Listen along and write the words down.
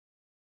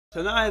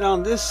Tonight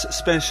on this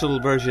special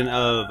version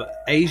of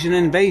Asian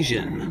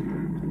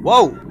Invasion.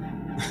 Whoa!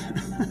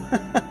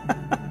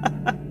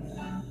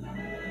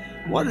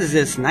 What is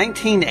this,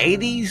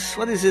 1980s?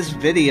 What is this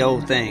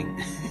video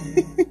thing?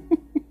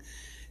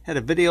 Had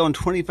a video in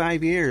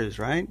 25 years,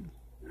 right?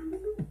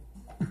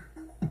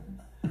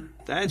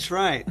 That's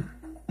right.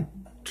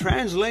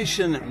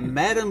 Translation,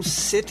 Madam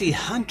City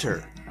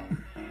Hunter.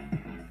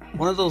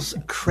 One of those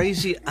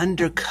crazy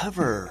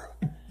undercover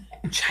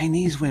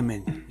Chinese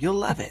women. You'll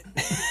love it.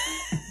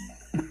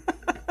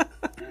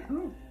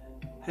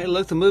 Hey,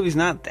 look, the movie's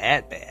not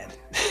that bad.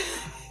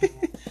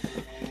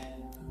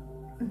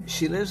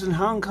 She lives in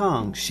Hong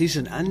Kong. She's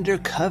an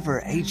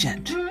undercover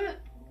agent.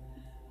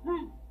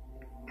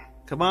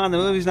 Come on, the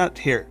movie's not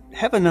here.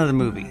 Have another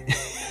movie.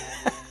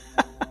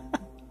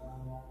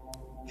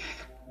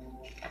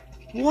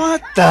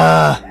 What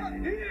the?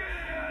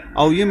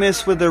 Oh, you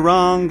messed with the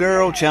wrong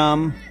girl,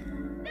 chum.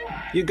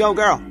 You go,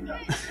 girl.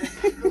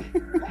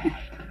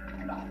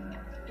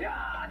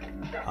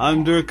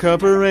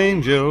 Undercover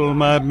angel,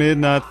 my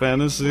midnight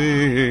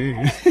fantasy.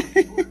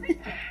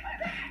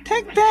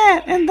 Take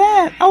that and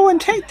that. Oh,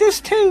 and take this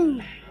too.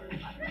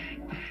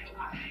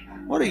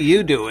 What are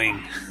you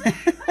doing?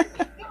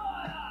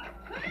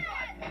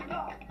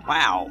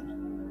 Wow.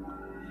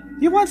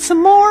 You want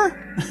some more?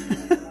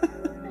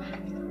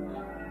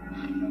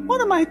 What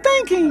am I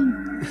thinking?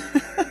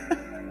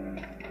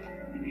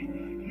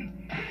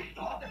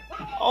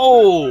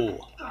 Oh.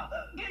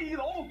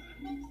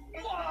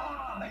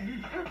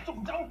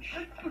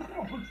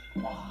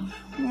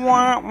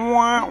 Wah,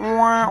 wah,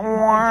 wah,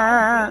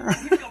 wah.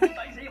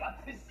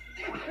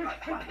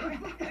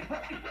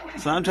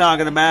 That's what I'm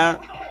talking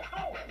about.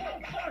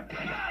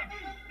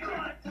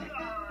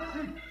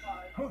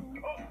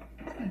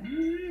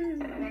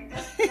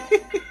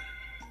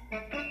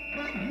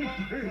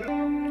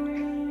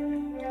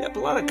 Yep, a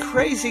lot of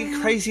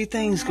crazy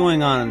things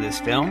going on in this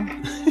film.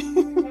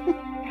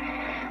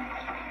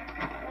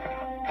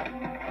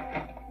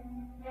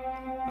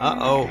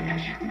 Uh-oh.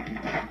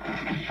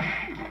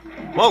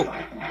 Whoa.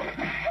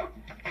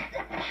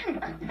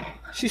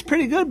 She's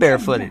pretty good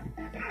barefooted.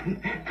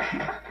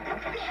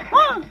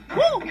 Whoa.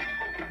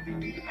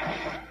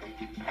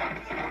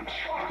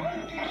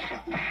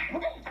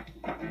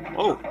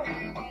 Whoa.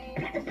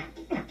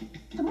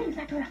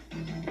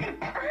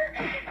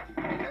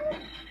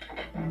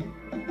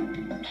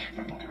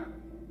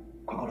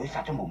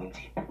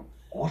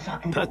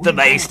 Put the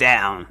bass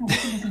down.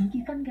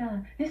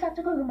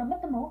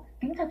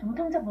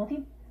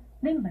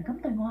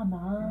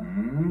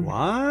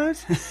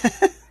 What?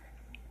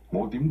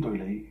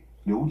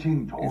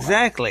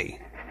 Exactly.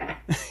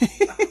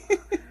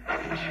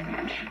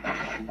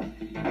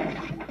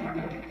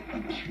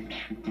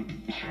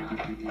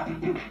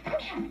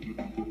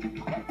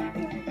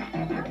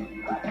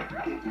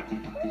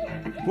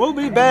 We'll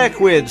be back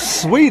with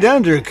Sweet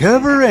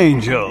Undercover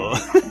Angel.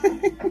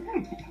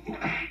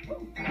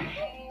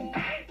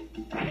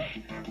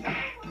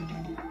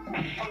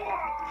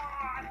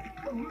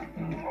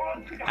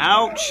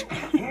 Ouch.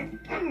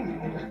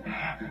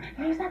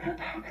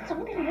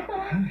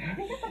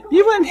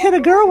 You wouldn't hit a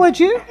girl, would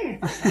you?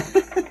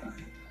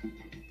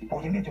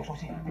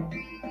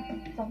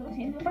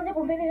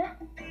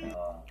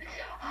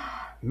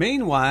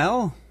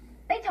 Meanwhile,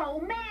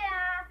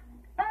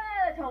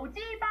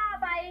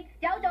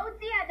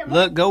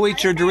 look, go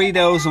eat your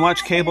Doritos and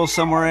watch cable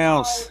somewhere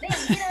else.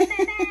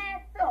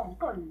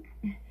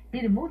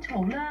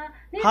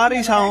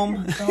 Hottie's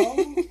home.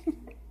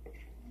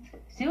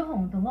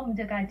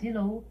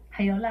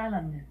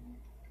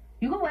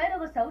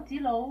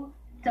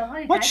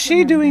 What's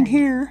she doing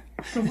here?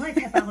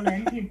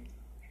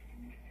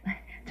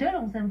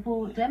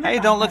 Hey,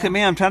 don't look at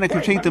me. I'm trying to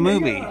critique the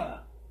movie.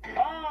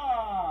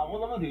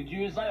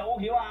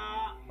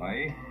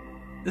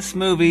 This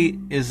movie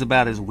is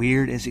about as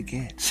weird as it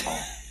gets.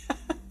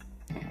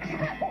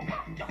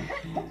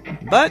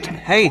 But,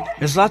 hey,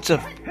 there's lots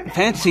of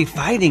fancy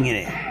fighting in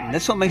it. And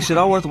that's what makes it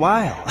all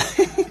worthwhile.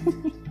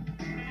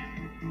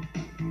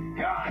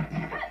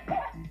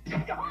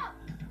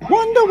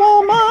 Wonder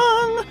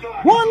Woman!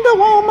 Wonder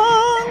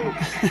Woman!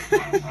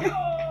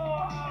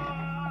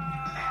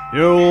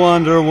 You're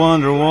Wonder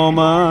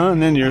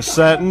Woman in your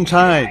satin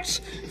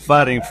tights,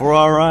 fighting for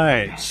our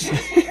rights.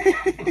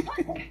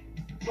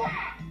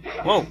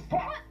 Whoa.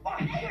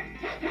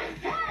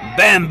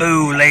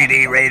 Bamboo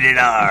Lady rated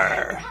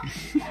R.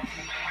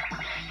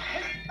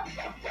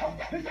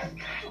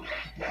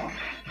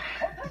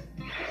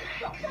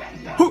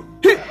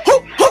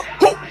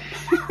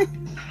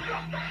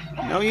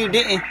 No, you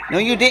didn't. No,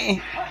 you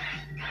didn't.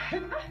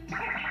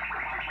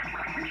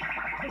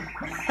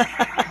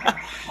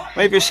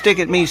 Wave your stick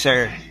at me,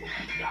 sir.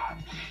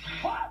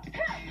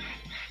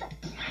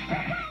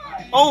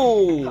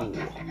 Oh!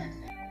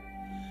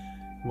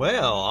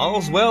 Well,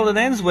 all's well that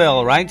ends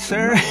well, right,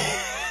 sir?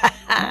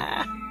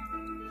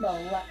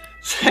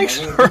 Thanks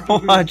for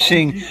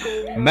watching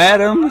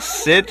Madam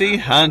City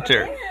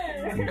Hunter.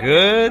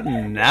 Good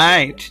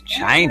night,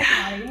 China.